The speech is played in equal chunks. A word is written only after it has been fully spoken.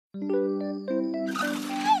Hello,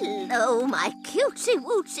 my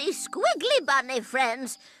cutesy-wootsy squiggly bunny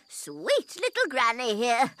friends. Sweet little Granny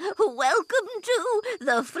here. Welcome to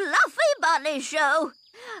the Fluffy Bunny Show.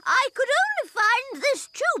 I could only find this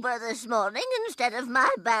tuba this morning instead of my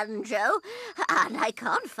banjo, and I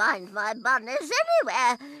can't find my bunnies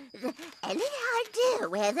anywhere. Any idea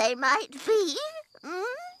where they might be?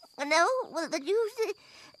 No? Well,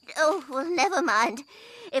 oh, well, never mind.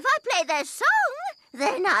 If I play their song,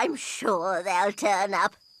 then I'm sure they'll turn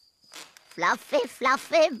up. Fluffy,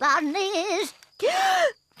 fluffy bunnies,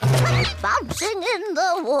 bouncing in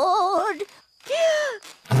the wood.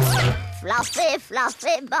 Fluffy,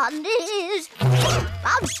 fluffy bunnies,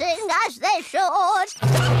 bouncing as they should.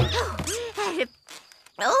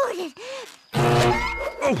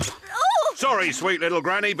 Sorry, sweet little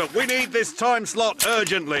Granny, but we need this time slot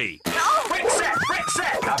urgently. Quick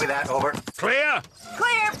set! Copy that, over. Clear?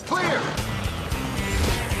 Clear! Clear!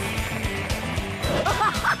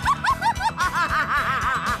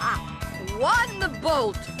 One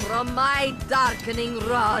bolt from my darkening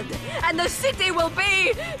rod, and the city will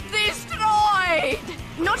be destroyed!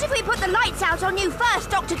 Not if we put the lights out on you first,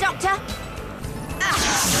 Doctor.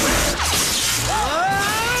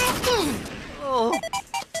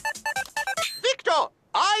 Victor,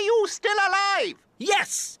 are you still alive?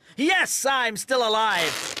 Yes! Yes, I'm still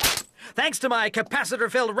alive. Thanks to my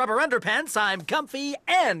capacitor-filled rubber underpants, I'm comfy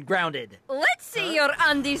and grounded. Let's see your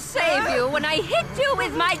undies save you when I hit you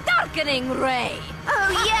with my darkening ray.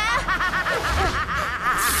 Oh, yeah?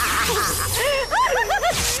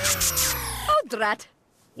 Oh, drat.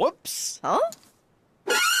 Whoops. Huh?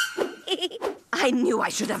 I knew I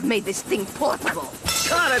should have made this thing portable.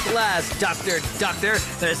 Caught at last, Doctor.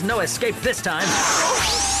 There's no escape this time.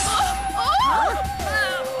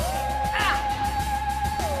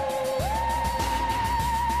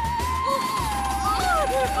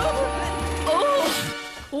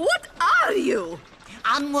 What are you?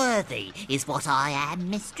 Unworthy is what I am,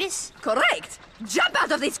 mistress. Correct. Jump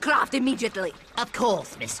out of this craft immediately. Of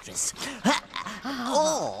course, mistress.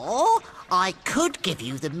 Or I could give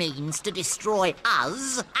you the means to destroy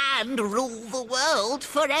us and rule the world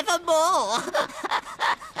forevermore.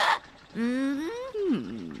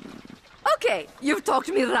 Okay, you've talked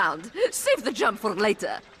me round. Save the jump for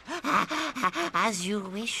later. As you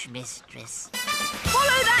wish, mistress.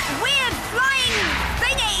 Follow that weird flying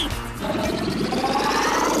thingy!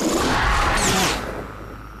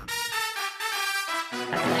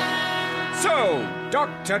 So,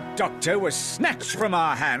 Doctor was snatched from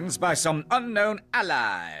our hands by some unknown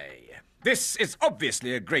ally. This is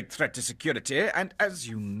obviously a great threat to security, and as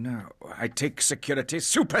you know, I take security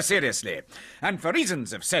super seriously. And for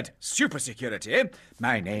reasons of said super security,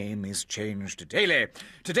 my name is changed daily.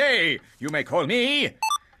 Today, you may call me...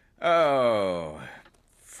 Oh,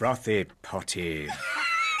 Frothy Potty.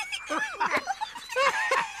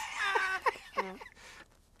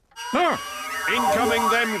 Incoming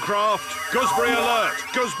them craft. Gooseberry alert.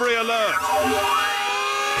 Gooseberry alert.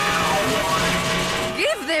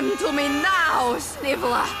 Give them to me now,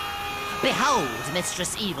 Sniveler. Behold,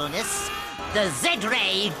 Mistress Evilness, the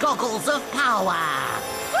Z-Ray goggles of power.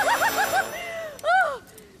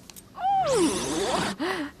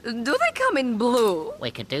 Do they come in blue?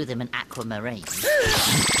 We could do them in aquamarine.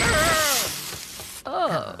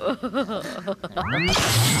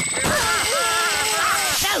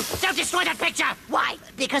 No, don't destroy that picture! Why?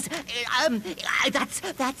 Because, that's,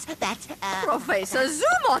 Professor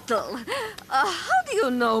Zoomottle. How do you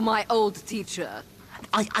know my old teacher?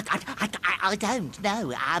 I don't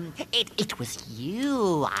know. It was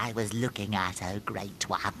you I was looking at, oh great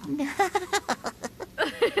one.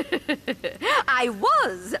 I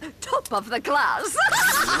was top of the class.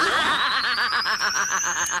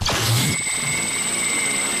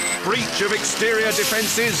 Breach of exterior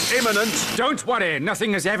defences imminent. Don't worry,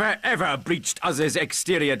 nothing has ever breached us'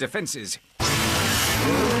 exterior defences.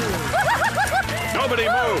 Nobody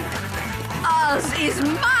move. Oz is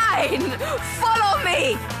mine. Follow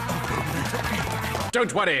me.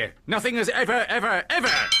 Don't worry, nothing has ever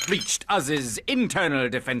breached us' internal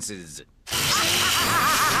defences.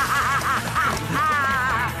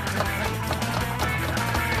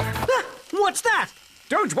 What's that?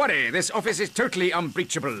 Don't worry, this office is totally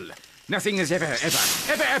unbreachable. Nothing has ever.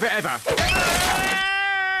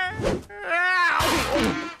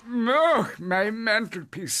 Oh, my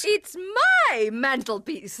mantelpiece. It's my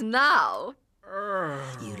mantelpiece now.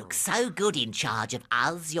 You look so good in charge of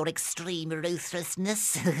us, your extreme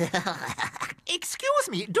ruthlessness. Excuse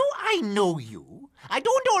me, do I know you? I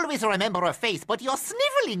don't always remember her face, but your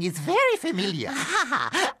snivelling is very familiar.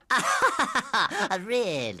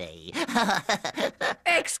 Really?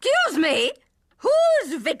 Excuse me?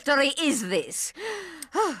 Whose victory is this?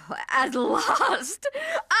 At last,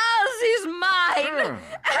 ours is mine, and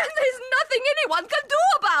there's nothing anyone can do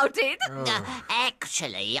about it.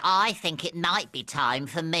 Actually, I think it might be time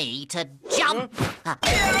for me to jump.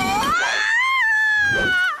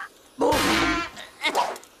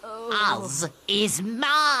 Us is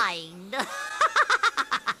mine.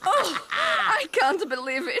 I can't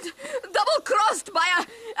believe it. Double-crossed by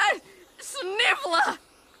a sniveler.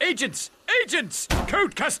 Agents! Agents!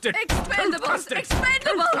 Code custard! Expendables! Code custard!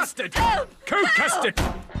 Expendables! Code custard! Help! Code Help! custard!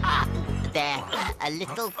 They're a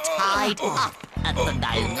little tied up at the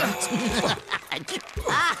moment.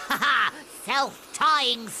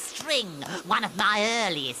 Self-tying string, one of my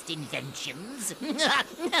earliest inventions.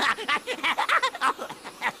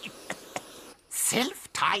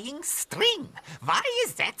 Self-tying string. Why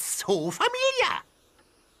is that so familiar?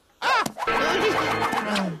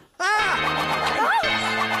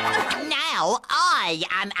 Now I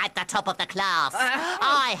am at the top of the class.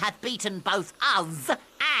 I have beaten both us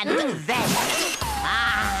and them.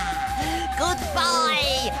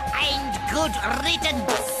 Goodbye and good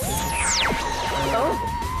riddance.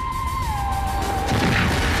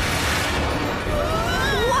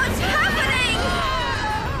 What's happening?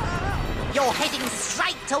 You're heading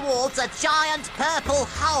straight towards a giant purple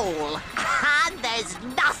hole. And there's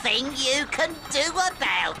nothing you can do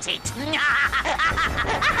about it.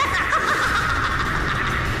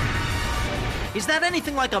 Is that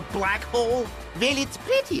anything like a black hole? Well, it's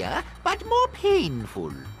prettier, but more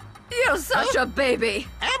painful. You're such a baby.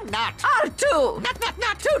 I'm not. R2. Not.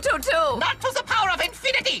 222. Not to the power of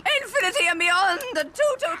infinity. Infinity and beyond the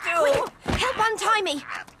 222. Help untie me.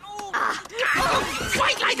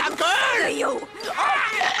 Fight like a girl. You.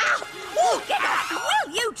 Get off.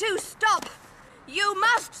 Will you two stop? You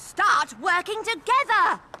must start working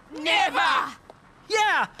together. Never.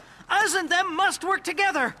 Yeah, us and them must work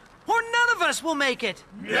together, or none of us will make it.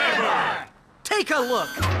 Never! Take a look.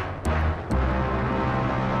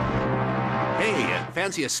 Hey,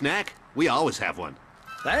 fancy a snack? We always have one.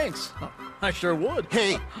 Thanks. I sure would.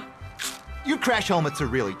 Hey, your crash helmets are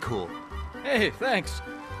really cool. Hey, thanks.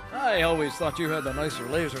 I always thought you had the nicer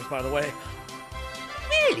lasers, by the way.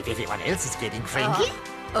 Well, if everyone else is getting friendly.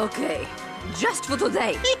 Okay, just for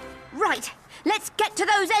today. Right, let's get to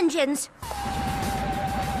those engines.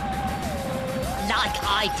 Like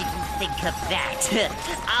I didn't think of that.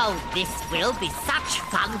 Oh, this will be such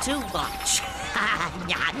fun to watch.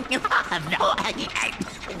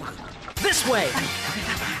 This way.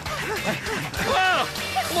 Whoa!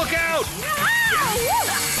 Look out!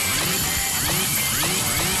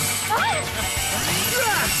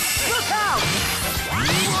 Look out!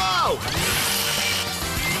 Whoa!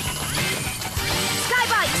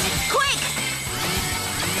 Skybikes, quick!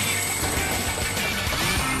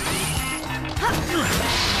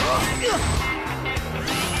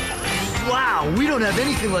 Wow, we don't have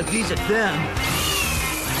anything like these at them.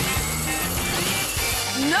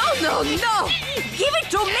 No! Give it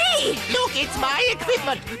to me! Look, it's my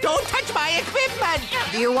equipment. Don't touch my equipment.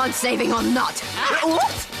 Do you want saving or not?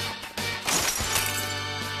 What?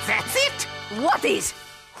 That's it. What is?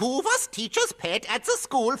 Who was teacher's pet at the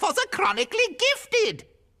school for the chronically gifted?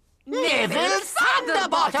 Neville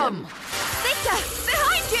Thunderbottom. Victor,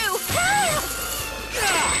 behind you!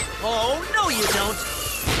 Oh, no you don't.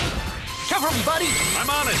 Cover me, buddy. I'm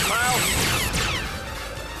on it, pal.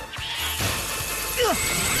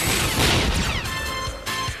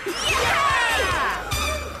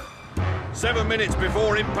 7 minutes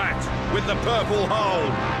before impact with the purple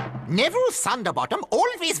hole. Neville Thunderbottom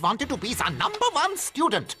always wanted to be the #1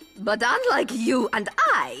 student. But unlike you and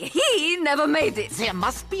I, he never made it. There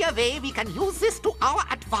must be a way we can use this to our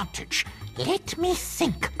advantage. Let me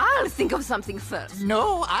think. I'll think of something first.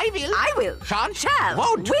 No, I will. I will. Shall.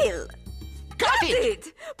 Won't. Will. Got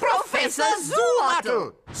it. Professor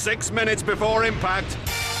Zoomattle. 6 minutes before impact.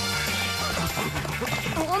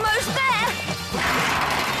 Almost there!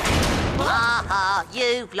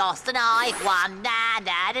 You've lost and I've won. Na.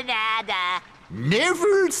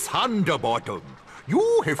 Neville Thunderbottom,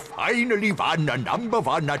 you have finally won a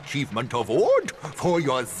 #1 achievement award for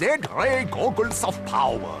your Z-ray goggles of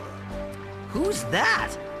power. Who's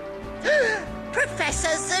that?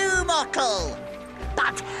 Professor Zoomattle.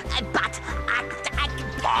 But,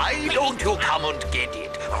 Why don't you come and get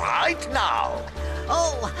it right now?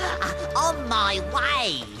 oh, on my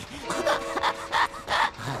way.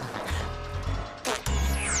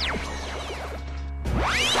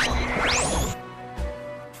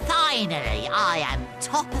 Finally, I am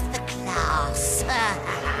top of the class.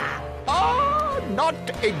 Not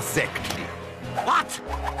exactly. What?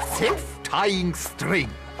 Self-tying string.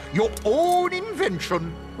 Your own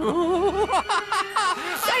invention. I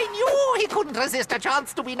knew he couldn't resist a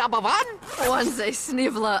chance to be number one. Once a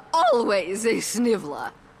sniveler, always a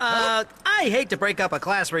sniveler. I hate to break up a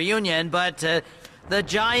class reunion, but the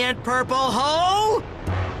giant purple hole?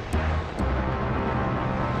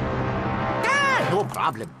 No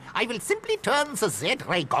problem. I will simply turn the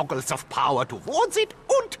Z-ray goggles of power towards it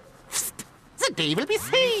and psst, the day will be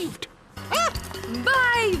saved.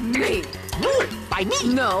 By me. No, by me.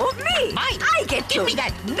 No, me. Mine. I get to. Give me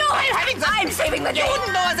that. No, I'm having the... I'm saving the You day.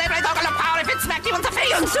 wouldn't know a Z-ray goggle of power if it smacked you in the face.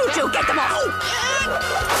 Young Suchu, get them off.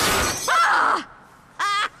 Ah!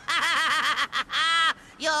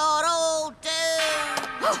 You're all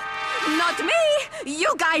doomed. Not me.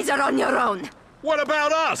 You guys are on your own. What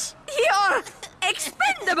about us? You're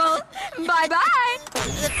expendable. Bye-bye.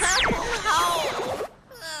 The purple hole.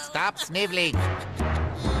 Stop sniveling.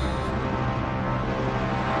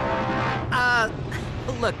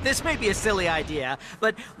 Look, this may be a silly idea,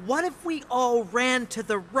 but what if we all ran to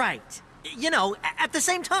the right? You know, at the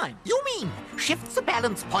same time. You mean shift the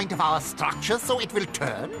balance point of our structure so it will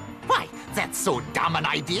turn? Why, that's so dumb an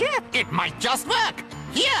idea. It might just work.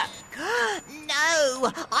 Here.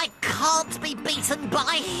 No, I can't be beaten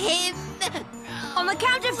by him. On the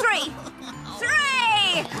count of 3. 3!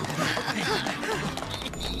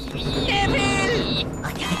 Neville!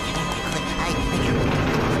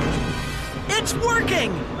 It's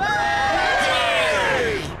working!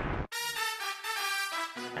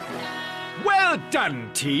 Well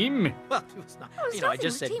done, team. Well, it was not, I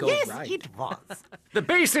just said go Yes, right. it was. The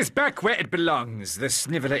base is back where it belongs. The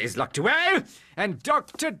sniveler is locked away, and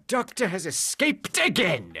Doctor has escaped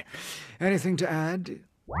again. Anything to add?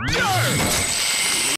 No!